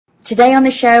Today on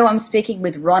the show, I'm speaking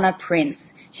with Ronna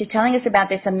Price. She's telling us about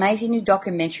this amazing new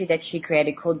documentary that she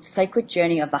created called Sacred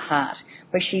Journey of the Heart,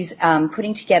 where she's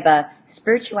putting together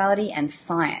spirituality and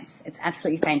science. It's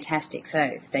absolutely fantastic,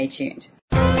 so stay tuned.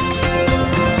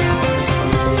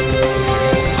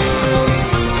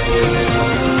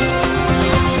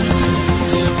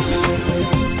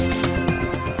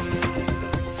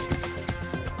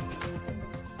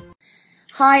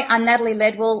 Hi, I'm Natalie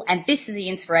Ledwell, and this is The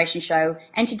Inspiration Show.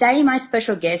 And today my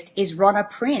special guest is Ronna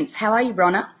Price. How are you,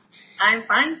 Ronna? I'm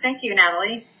fine, thank you,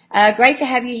 Natalie. Great to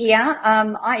have you here.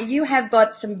 You have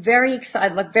got some very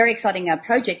exciting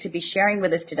project to be sharing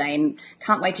with us today, and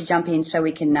can't wait to jump in so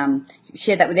we can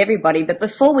share that with everybody. But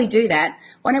before we do that,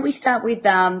 why don't we start with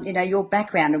your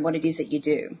background and what it is that you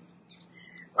do?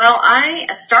 Well,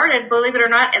 I started, believe it or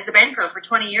not, as a banker for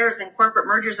 20 years in corporate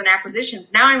mergers and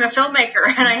acquisitions. Now I'm a filmmaker,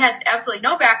 and I had absolutely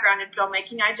no background in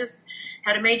filmmaking. I just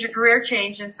had a major career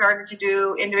change and started to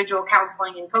do individual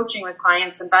counseling and coaching with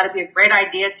clients, and thought it'd be a great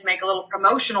idea to make a little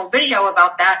promotional video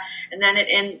about that. And then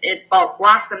it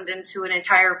blossomed into an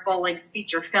entire full-length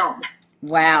feature film.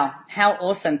 Wow, how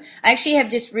awesome. I actually have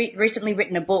just recently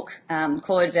written a book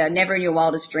called Never in Your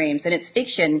Wildest Dreams, and it's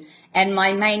fiction, and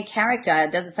my main character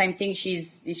does the same thing.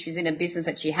 She's in a business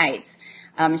that she hates.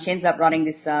 She ends up writing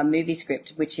this movie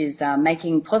script, which is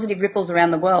making positive ripples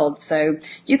around the world. So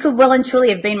you could well and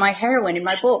truly have been my heroine in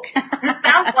my book.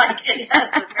 Sounds like it, yes.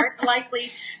 It's very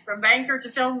likely from banker to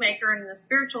filmmaker in the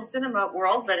spiritual cinema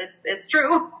world, but it's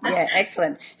true. Yeah,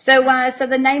 excellent. So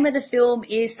the name of the film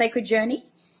is Sacred Journey?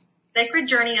 Sacred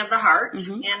Journey of the Heart,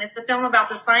 and it's a film about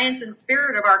the science and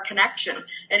spirit of our connection.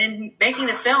 And in making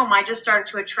the film, I just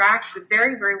started to attract the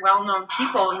very, very well-known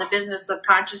people in the business of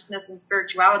consciousness and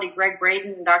spirituality, Greg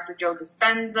Braden and Dr. Joe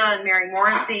Dispenza and Mary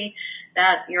Morrissey,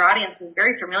 that your audience is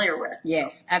very familiar with.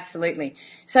 Yes, absolutely.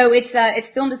 So it's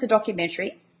filmed as a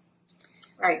documentary.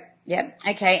 Right. Yep.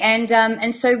 Okay.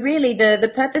 And so really the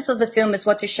purpose of the film is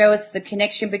to show us the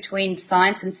connection between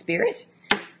science and spirit?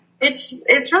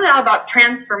 It's really all about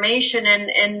transformation, and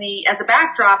as a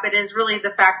backdrop, it is really the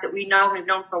fact that we've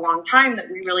known for a long time that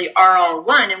we really are all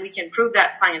one, and we can prove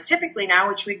that scientifically now,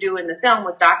 which we do in the film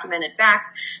with documented facts.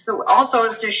 But also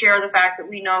is to share the fact that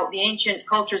we know the ancient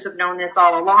cultures have known this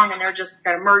all along, and they're just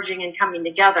kind of merging and coming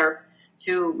together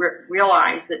to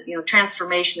realize that,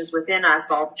 transformation is within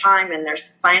us all the time, and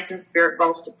there's science and spirit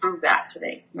both to prove that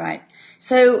today. Right.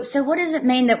 So what does it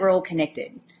mean that we're all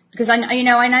connected? Because I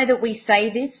know that we say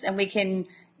this and we can,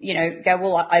 go,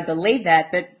 well, I believe that,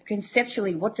 but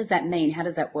conceptually, what does that mean? How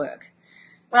does that work?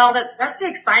 Well, that's the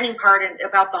exciting part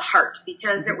about the heart,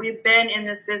 because that we've been in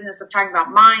this business of talking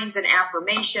about minds and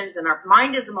affirmations, and our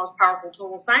mind is the most powerful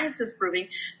tool. Science is proving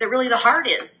that really the heart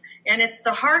is. And it's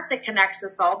the heart that connects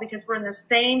us all, because we're in the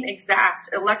same exact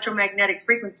electromagnetic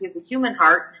frequency of the human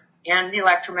heart and the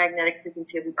electromagnetic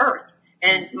frequency of the earth.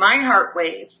 And my heart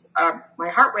waves are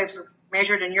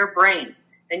measured in your brain,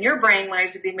 and your brain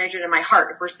waves would be measured in my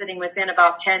heart if we're sitting within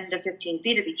about 10 to 15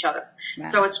 feet of each other. Wow.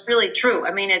 So it's really true.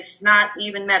 I mean, it's not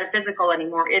even metaphysical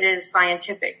anymore. It is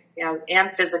scientific,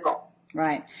 and physical.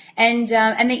 Right. And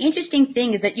the interesting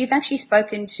thing is that you've actually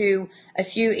spoken to a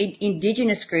few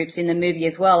indigenous groups in the movie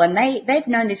as well, and they've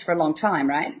known this for a long time,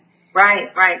 right?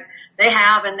 Right. They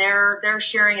have, and they're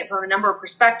sharing it from a number of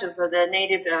perspectives of the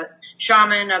native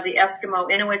shaman of the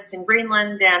Eskimo Inuits in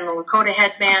Greenland, and the Lakota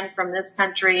headman from this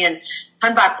country, and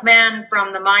Hunbat's man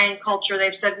from the Mayan culture.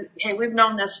 They've said, hey, we've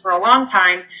known this for a long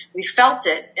time. We felt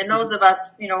it. And those of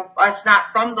us, us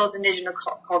not from those indigenous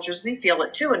cultures, we feel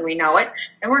it too, and we know it.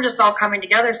 And we're just all coming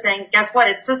together saying, guess what?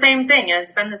 It's the same thing, and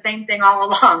it's been the same thing all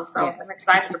along. So yeah. I'm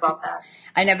excited about that.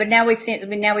 I know, but now we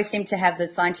seem to have the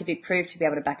scientific proof to be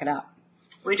able to back it up.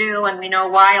 We do, and we know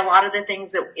why a lot of the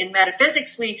things that in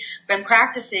metaphysics we've been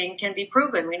practicing can be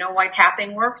proven. We know why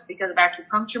tapping works because of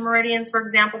acupuncture meridians, for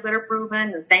example, that are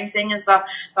proven. The same thing as the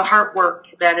heart work,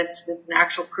 that it's an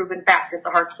actual proven fact that the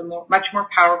heart's much more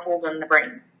powerful than the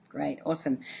brain. Great,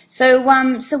 awesome. So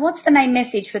what's the main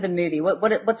message for the movie?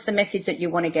 What's the message that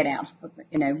you want to get out,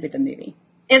 with the movie?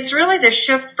 It's really the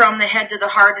shift from the head to the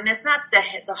heart, and it's not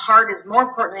the heart is more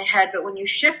important than the head, but when you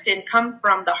shift and come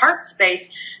from the heart space,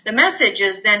 the message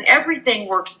is then everything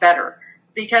works better,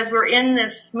 because we're in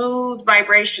this smooth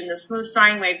vibration, this smooth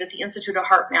sine wave that the Institute of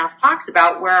Heart Math talks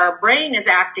about, where our brain is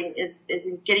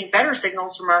getting better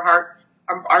signals from our heart.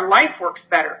 Our life works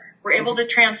better. We're able to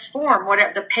transform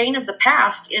the pain of the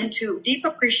past into deep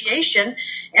appreciation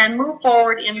and move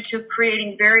forward into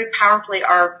creating very powerfully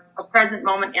our present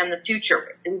moment and the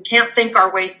future. And we can't think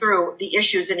our way through the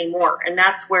issues anymore. And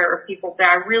that's where people say,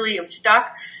 I really am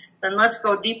stuck. then let's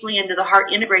go deeply into the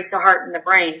heart, integrate the heart and the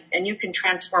brain, and you can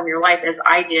transform your life as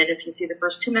I did. If you see the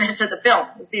first 2 minutes of the film,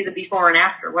 you see the before and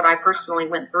after, what I personally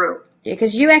went through. Yeah,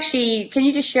 because you actually, can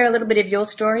you just share a little bit of your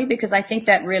story? Because I think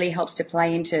that really helps to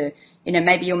play into,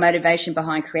 maybe your motivation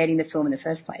behind creating the film in the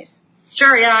first place.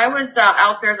 Sure, yeah. I was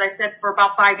out there, as I said, for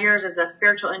about 5 years as a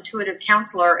spiritual intuitive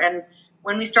counselor, and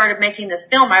when we started making this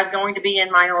film, I was going to be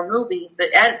in my own movie.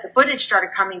 The footage started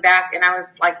coming back, and I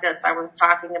was like this. I was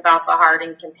talking about the heart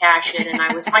and compassion, and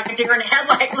I was like a deer in a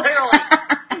headlight, literally.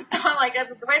 So I'm like,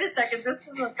 wait a second, this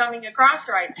isn't coming across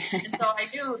right. And so I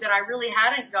knew that I really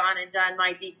hadn't gone and done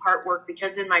my deep heart work,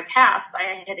 because in my past,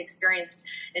 I had experienced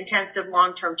intensive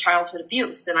long-term childhood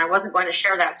abuse, and I wasn't going to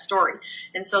share that story.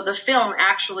 And so the film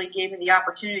actually gave me the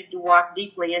opportunity to walk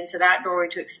deeply into that doorway,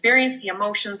 to experience the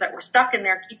emotions that were stuck in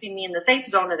there, keeping me in the safe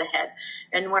zone of the head.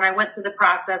 And when I went through the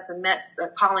process and met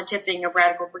Colin Tipping of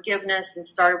Radical Forgiveness and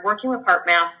started working with heart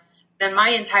math, then my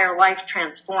entire life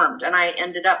transformed, and I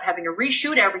ended up having to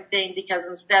reshoot everything, because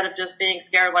instead of just being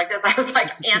scared like this, I was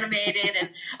like animated and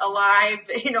alive,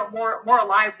 more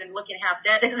alive than looking half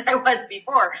dead as I was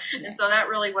before. And so that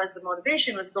really was the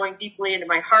motivation, was going deeply into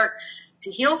my heart to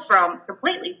heal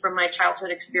completely from my childhood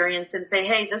experience, and say,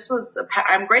 hey,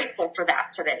 I'm grateful for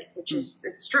that today, which is,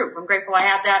 it's true. I'm grateful I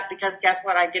have that, because guess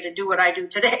what? I get to do what I do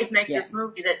today, make this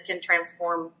movie that can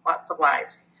transform lots of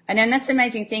lives. And that's the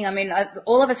amazing thing. I mean,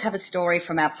 all of us have a story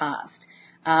from our past,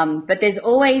 but there's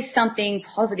always something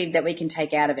positive that we can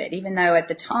take out of it, even though at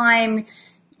the time,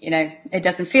 it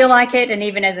doesn't feel like it. And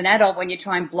even as an adult, when you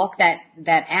try and block that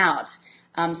out,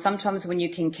 sometimes when you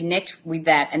can connect with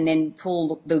that and then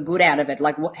pull the good out of it,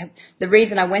 like the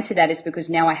reason I went through that is because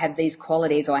now I have these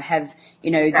qualities, or I have,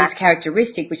 this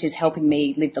characteristic, which is helping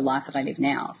me live the life that I live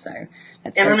now. So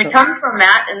that's and so when cool. we come from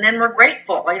that, and then we're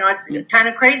grateful. It's kind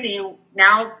of crazy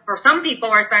now for some people,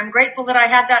 where I say, I'm grateful that I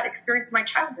had that experience in my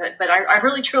childhood, but I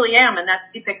really truly am, and that's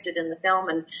depicted in the film,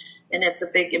 and it's a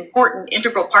big, important,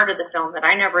 integral part of the film that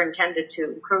I never intended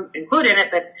to include in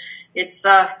it, but it's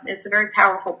a very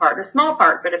powerful part, a small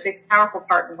part, but a big, powerful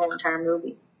part in the whole entire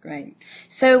movie. Great.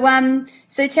 So,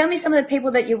 so tell me some of the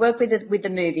people that you work with the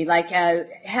movie. Like,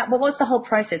 what was the whole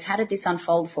process? How did this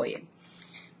unfold for you?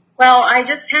 Well, I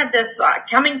just had this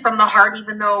coming from the heart,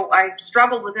 even though I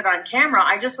struggled with it on camera.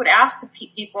 I just would ask the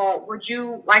people, would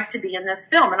you like to be in this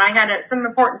film? And I had some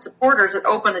important supporters that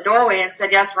opened the doorway and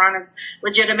said, yes, Ronna's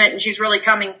legitimate, and she's really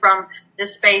coming from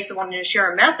this space and wanting to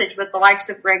share a message. But the likes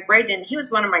of Greg Braden, he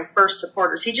was one of my first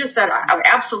supporters. He just said,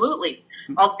 absolutely,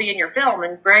 I'll be in your film.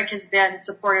 And Greg has been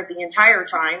supportive the entire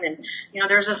time. And,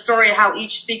 there's a story of how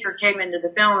each speaker came into the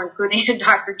film, including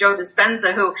Dr. Joe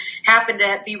Dispenza, who happened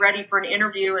to be ready for an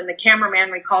interview, and the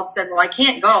cameraman we called said, well, I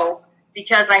can't go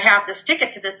because I have this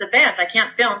ticket to this event. I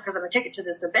can't film because I'm a ticket to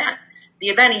this event. The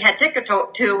event he had ticket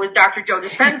to was Dr. Joe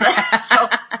Dispenza. So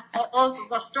those are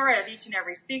the story of each and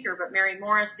every speaker. But Mary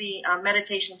Morrissey,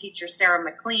 meditation teacher Sarah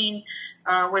McLean,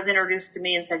 was introduced to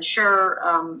me and said,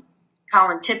 sure.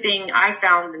 Colin Tipping, I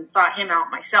found and sought him out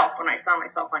myself when I saw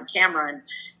myself on camera.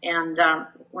 And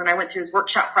when I went through his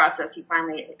workshop process, he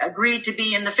finally agreed to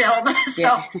be in the film.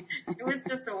 So it was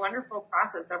just a wonderful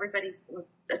process. Everybody was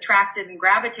attracted and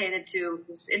gravitated to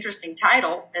this interesting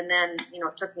title. And then, it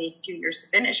took me 2 years to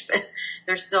finish, but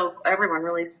there's still everyone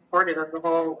really supportive of the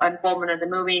whole unfoldment of the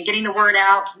movie and getting the word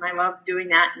out. And I love doing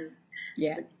that, and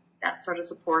that sort of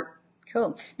support.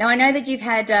 Cool. Now, I know that you've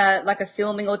had like a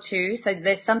filming or two, so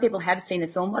there's some people have seen the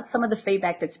film. What's some of the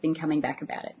feedback that's been coming back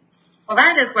about it? Well,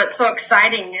 that is what's so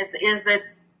exciting is that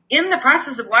in the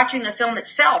process of watching the film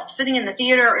itself, sitting in the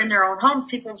theater or in their own homes,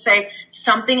 people say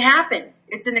something happened.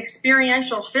 It's an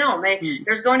experiential film.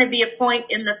 There's going to be a point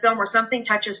in the film where something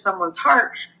touches someone's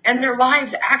heart, and their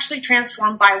lives actually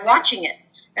transform by watching it.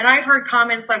 And I've heard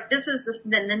comments like, this is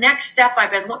the next step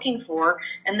I've been looking for.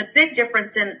 And the big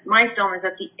difference in my film is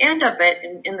at the end of it,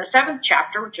 in the 7th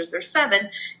chapter, which is there's 7,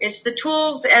 it's the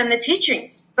tools and the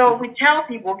teachings. So we tell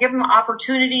people, give them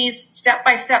opportunities, step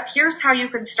by step. Here's how you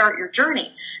can start your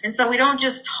journey. And so we don't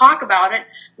just talk about it.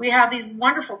 We have these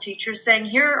wonderful teachers saying,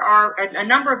 here are a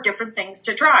number of different things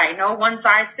to try. No one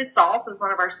size fits all, says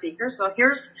one of our speakers. So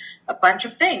here's a bunch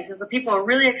of things. And so people are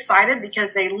really excited because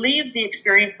they leave the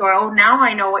experience going, oh, now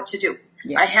I know what to do.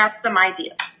 Yeah. I have some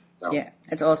ideas. So. Yeah,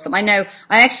 that's awesome. I know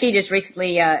I actually just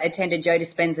recently attended Joe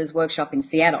Dispenza's workshop in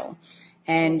Seattle,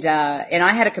 and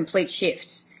I had a complete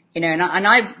shift. and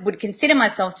I would consider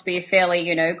myself to be a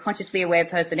fairly, consciously aware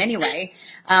person anyway.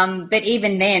 But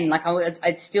even then, like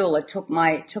it took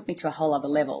me to a whole other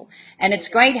level. And it's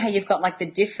great how you've got like the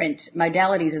different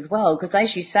modalities as well, because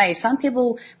as you say, some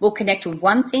people will connect with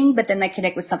one thing, but then they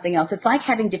connect with something else. It's like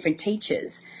having different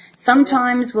teachers.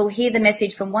 Sometimes we'll hear the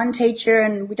message from one teacher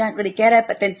and we don't really get it,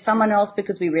 but then someone else,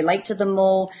 because we relate to them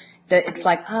more, that it's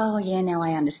like, oh yeah, now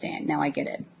I understand. Now I get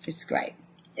it. It's great.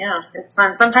 Yeah, it's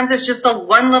fun. Sometimes it's just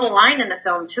one little line in the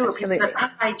film too. Absolutely. People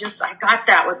say, I got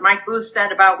that. What Mike Booth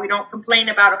said about we don't complain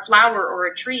about a flower or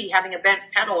a tree having a bent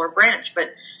petal or branch,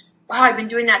 but wow, I've been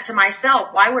doing that to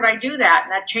myself. Why would I do that?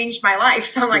 And that changed my life.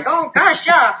 So I'm like, oh gosh,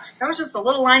 yeah, that was just a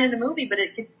little line in the movie, but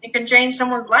it can change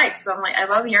someone's life. So I'm like, I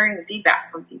love hearing the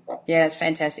feedback from people. Yeah, it's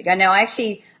fantastic. I know,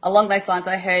 actually, along those lines,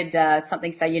 I heard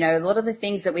something say, a lot of the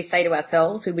things that we say to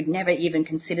ourselves, we would never even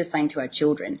consider saying to our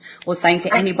children or saying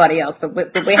to anybody else, but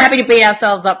we're happy to beat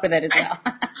ourselves up with it as well.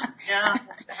 Yeah,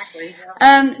 exactly.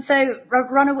 Yeah. So,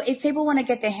 Ronna, if people want to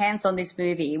get their hands on this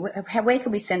movie, where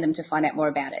can we send them to find out more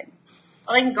about it?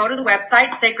 Well, they can go to the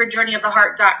website,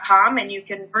 sacredjourneyoftheheart.com, and you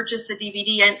can purchase the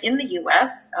DVD in the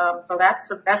U.S. So that's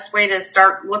the best way to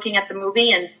start looking at the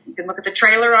movie, and you can look at the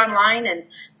trailer online and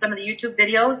some of the YouTube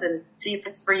videos and see if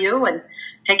it's for you and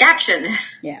take action.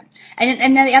 Yeah.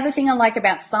 And the other thing I like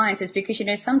about science is because,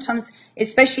 sometimes,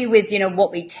 especially with,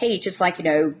 what we teach, it's like, we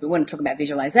want to talk about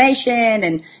visualization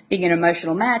and being an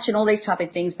emotional match and all these type of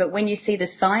things. But when you see the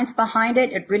science behind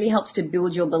it, it really helps to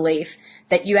build your belief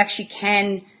that you actually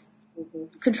can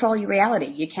control your reality.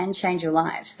 You can change your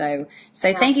life. So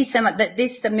thank you so much. That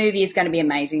this movie is going to be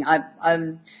amazing.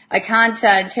 I can't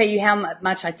tell you how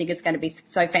much I think it's going to be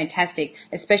so fantastic,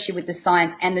 especially with the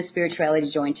science and the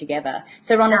spirituality joined together.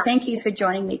 So Ronna, thank you for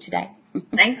joining me today.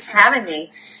 Thanks for having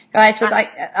me. Guys, look,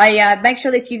 I make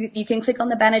sure that you can click on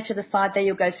the banner to the side there.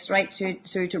 You'll go straight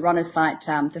through to Ronna's site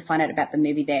to find out about the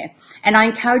movie there. And I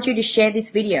encourage you to share this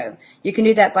video. You can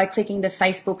do that by clicking the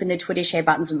Facebook and the Twitter share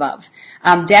buttons above.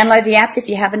 Download the app if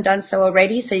you haven't done so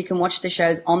already, so you can watch the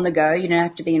shows on the go. You don't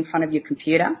have to be in front of your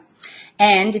computer.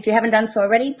 And if you haven't done so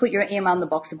already, put your email in the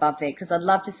box above there, because I'd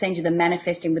love to send you the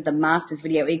Manifesting with the Masters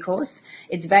video e-course.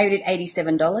 It's valued at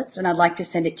 $87, and I'd like to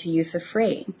send it to you for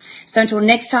free. So until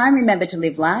next time, remember to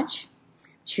live large,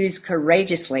 choose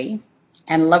courageously,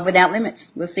 and love without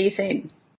limits. We'll see you soon.